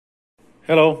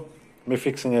Hello, me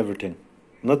fixing everything.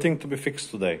 Nothing to be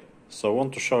fixed today, so I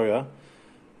want to show you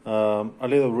a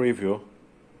little review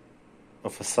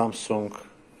of a Samsung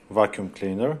vacuum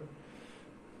cleaner.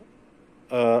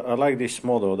 I like this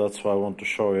model, that's why I want to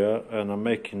show you, and I'm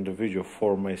making the video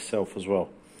for myself as well.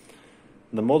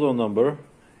 The model number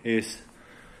is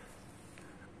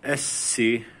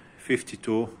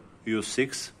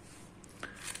SC52U6,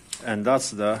 and that's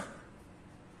the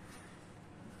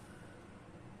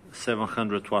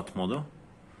 700-watt model.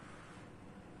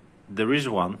 There is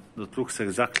one that looks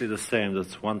exactly the same,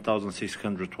 that's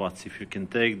 1600 watts. If you can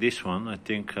take this one, I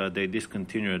think they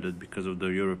discontinued it because of the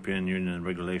European Union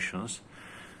regulations.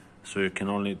 So you can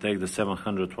only take the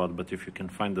 700 watt, but if you can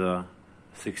find the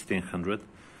 1600,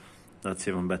 that's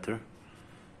even better.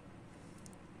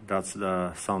 That's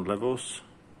the sound levels,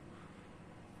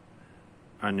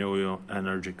 annual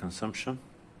energy consumption.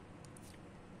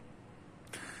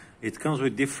 It comes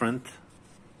with different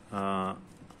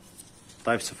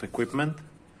types of equipment.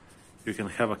 You can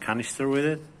have a canister with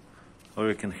it, or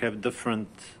you can have different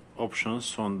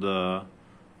options on the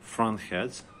front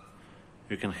heads.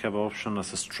 You can have an option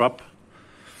as a strap.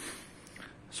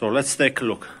 So let's take a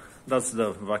look. That's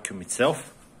the vacuum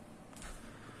itself.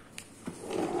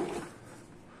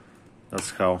 That's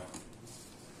how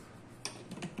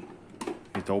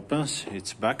it opens.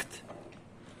 It's backed.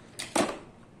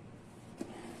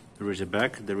 There is a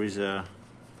back. There is a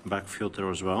back filter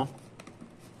as well.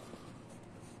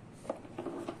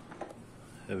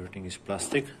 Everything is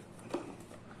plastic.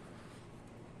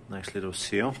 Nice little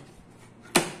seal.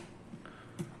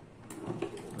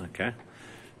 Okay.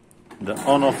 The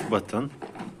on-off button,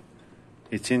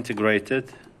 it's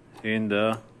integrated in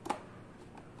the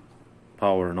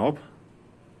power knob.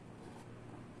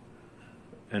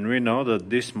 And we know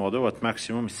that this model at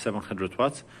maximum is 700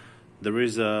 watts. There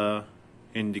is a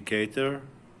indicator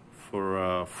for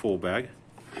a full bag.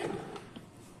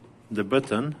 The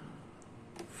button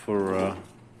for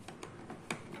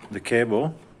the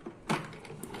cable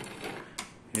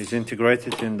is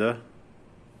integrated in the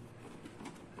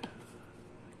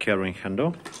carrying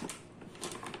handle.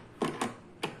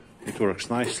 It works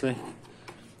nicely.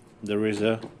 There is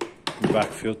a back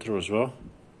filter as well,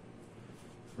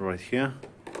 right here.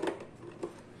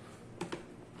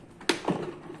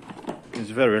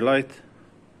 It's very light.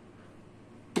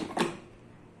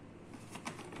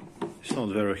 It's not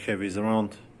very heavy, it's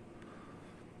around,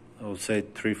 I would say,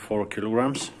 3-4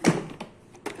 kilograms.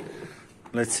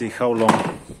 Let's see how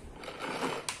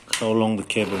long the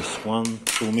cable is. 1,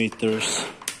 2 meters,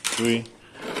 3,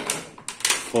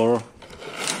 4,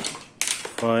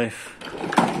 5,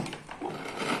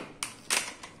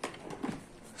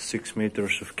 6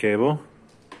 meters of cable.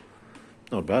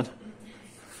 Not bad.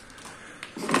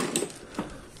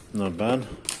 Not bad.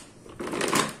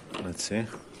 Let's see.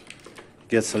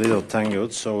 Gets a little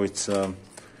tangled, so it's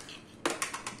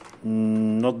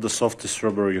not the softest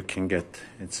rubber you can get.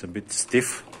 It's a bit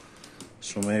stiff,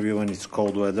 so maybe when it's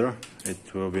cold weather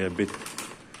it will be a bit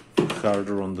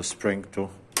harder on the spring to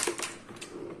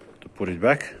put it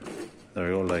back. There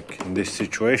you go. Like in this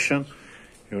situation,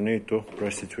 you need to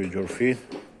press it with your feet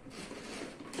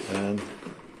and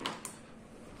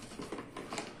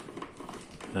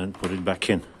put it back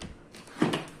in.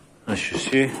 As you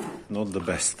see, not the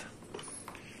best,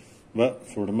 but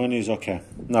for the money is okay.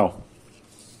 Now,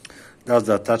 that's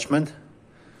the attachment.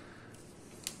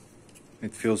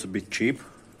 It feels a bit cheap.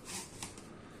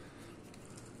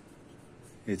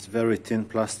 It's very thin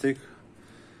plastic,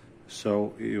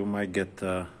 so you might get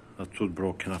a tooth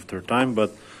broken after time,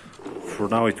 but for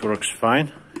now it works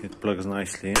fine. It plugs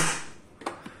nicely in.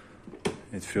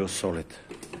 It feels solid.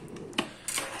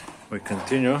 We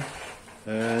continue,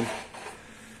 and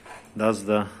that's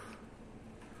the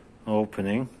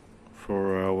opening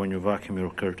for when you vacuum your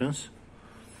curtains.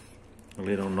 A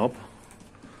little knob.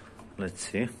 Let's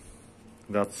see.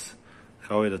 That's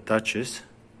how it attaches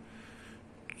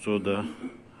to the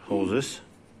hoses.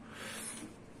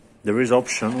 There is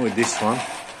option with this one.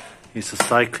 It's a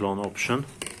cyclone option,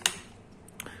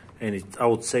 and I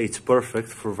would say it's perfect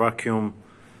for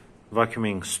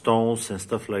vacuuming stones and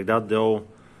stuff like that. They all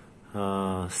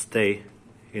stay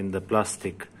in the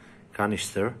plastic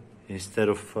canister instead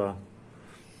of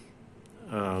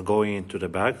going into the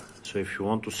bag. So if you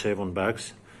want to save on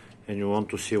bags and you want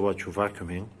to see what you're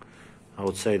vacuuming, I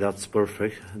would say that's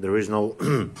perfect. There is no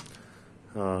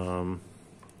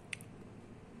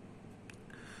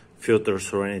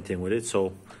filters or anything with it,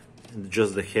 so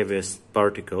just the heaviest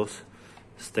particles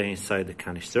stay inside the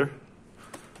canister.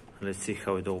 Let's see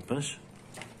how it opens.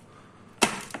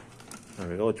 There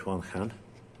we go, with one hand.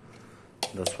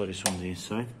 That's what is on the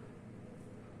inside.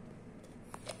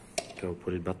 Okay, we'll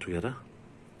put it back together.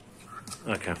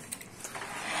 Okay,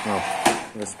 now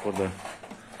let's put the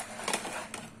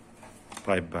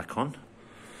pipe back on.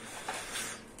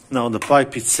 Now the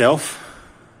pipe itself,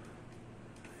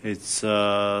 it's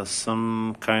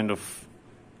some kind of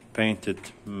painted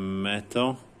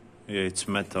metal. Yeah, it's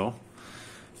metal.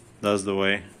 That's the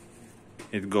way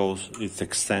it goes, it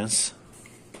extends.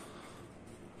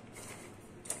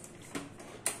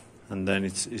 And then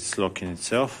it's locking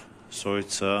itself, so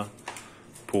it's a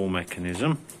pull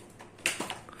mechanism.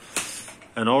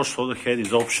 And also the head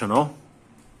is optional.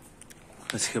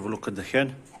 Let's have a look at the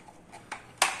head.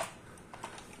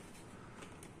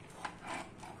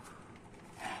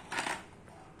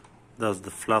 That's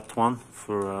the flat one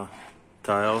for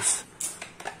tiles,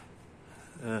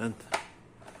 and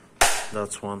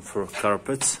that's one for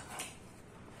carpets.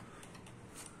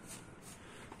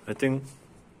 I think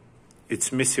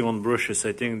it's missing on brushes.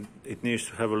 I think it needs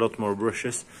to have a lot more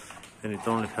brushes, and it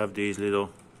only have these little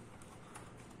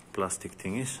plastic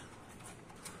thingies.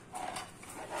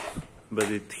 But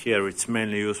here it's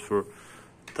mainly used for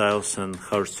tiles and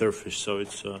hard surface, so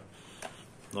it's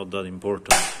not that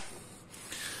important.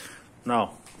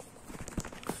 Now,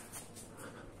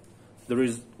 there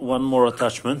is one more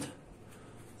attachment,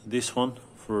 this one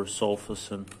for sofas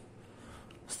and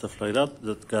stuff like that,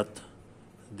 that got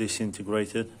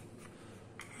disintegrated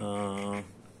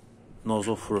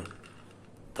nozzle for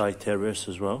tight areas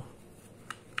as well.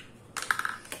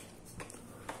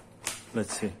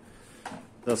 Let's see,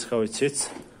 that's how it sits.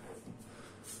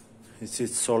 It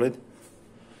sits solid.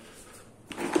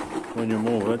 When you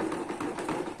move it,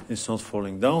 it's not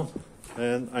falling down.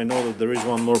 And I know that there is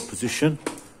one more position,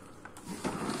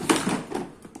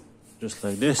 just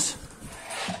like this,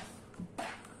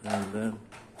 and then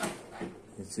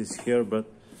it sits here. But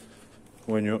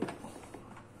when you,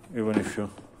 even if you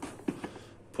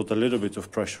put a little bit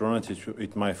of pressure on it,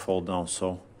 it might fall down.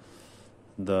 So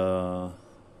the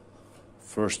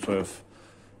first way of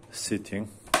sitting,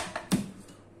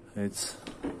 it's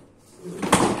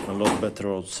a lot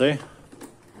better, I would say.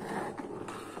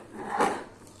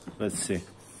 Let's see.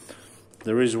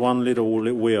 There is one little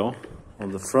wheel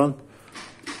on the front,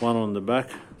 one on the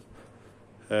back,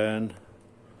 and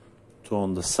two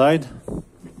on the side.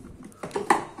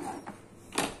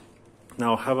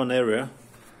 Now I have an area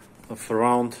of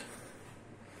around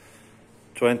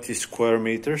 20 square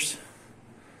meters.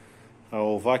 I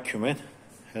will vacuum it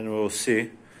and we'll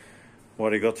see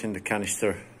what I got in the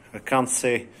canister. I can't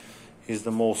say it's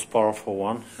the most powerful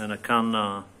one, and I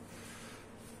can't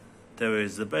tell you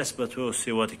it's the best, but we'll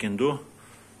see what it can do.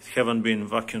 It haven't been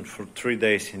vacuumed for 3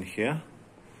 days in here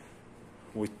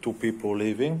with 2 people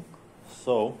living,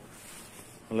 so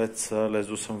let's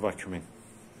do some vacuuming.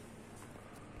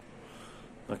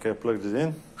 Okay, I plugged it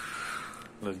in.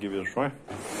 Let's give it a try.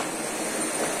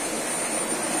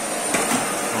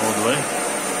 All the way.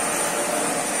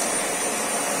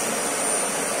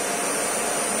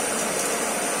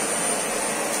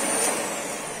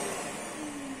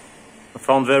 I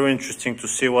found very interesting to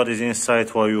see what is inside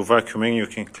while you're vacuuming. You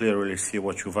can clearly see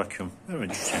what you vacuum. Very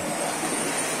interesting.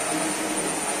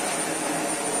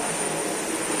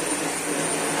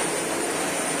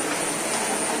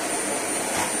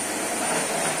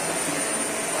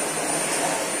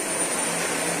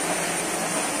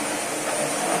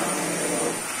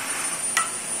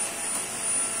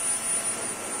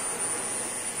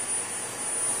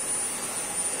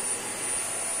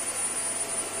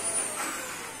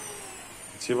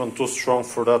 It's even too strong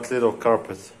for that little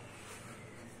carpet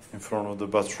in front of the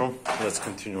bathroom. Let's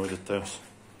continue with the tiles.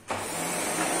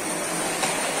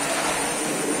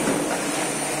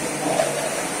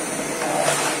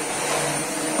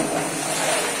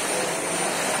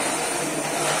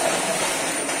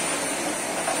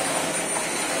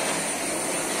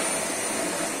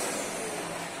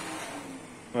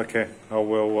 Okay, I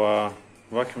will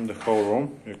vacuum the whole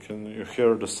room. You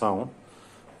hear the sound.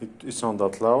 It's not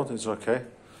that loud, it's okay.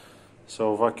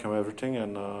 So vacuum everything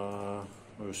and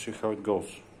we'll see how it goes.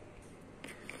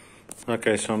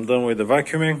 Okay, so I'm done with the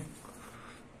vacuuming.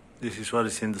 This is what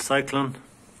is in the cyclone.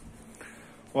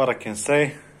 What I can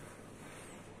say,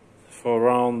 for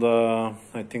around,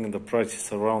 I think the price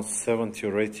is around 70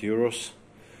 or 80 euros.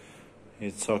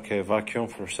 It's okay vacuum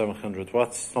for 700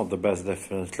 watts. It's not the best,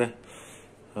 definitely.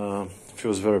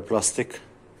 Feels very plastic.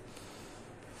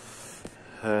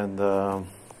 And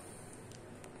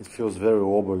it feels very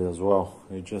wobbly as well.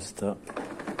 It's just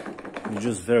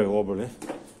very wobbly,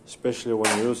 especially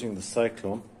when you're using the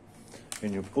cyclone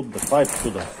and you put the pipe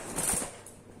to the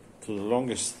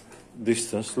longest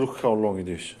distance. Look how long it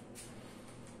is.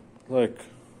 Like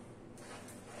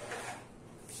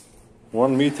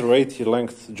 1.80 m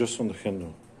length just on the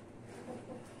handle.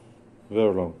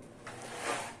 Very long.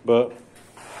 But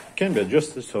it can be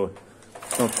adjusted, so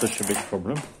it's not such a big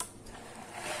problem.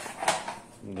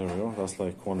 There we go, that's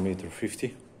like 1.50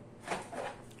 m.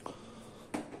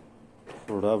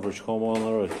 For the average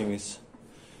homeowner, I think it's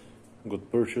a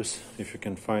good purchase. If you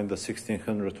can find the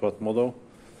 1600 watt model,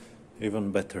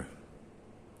 even better.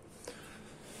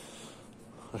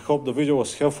 I hope the video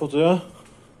was helpful to you.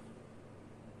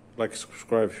 Like,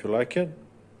 subscribe if you like it.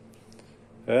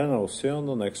 And I'll see you on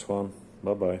the next one.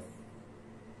 Bye bye.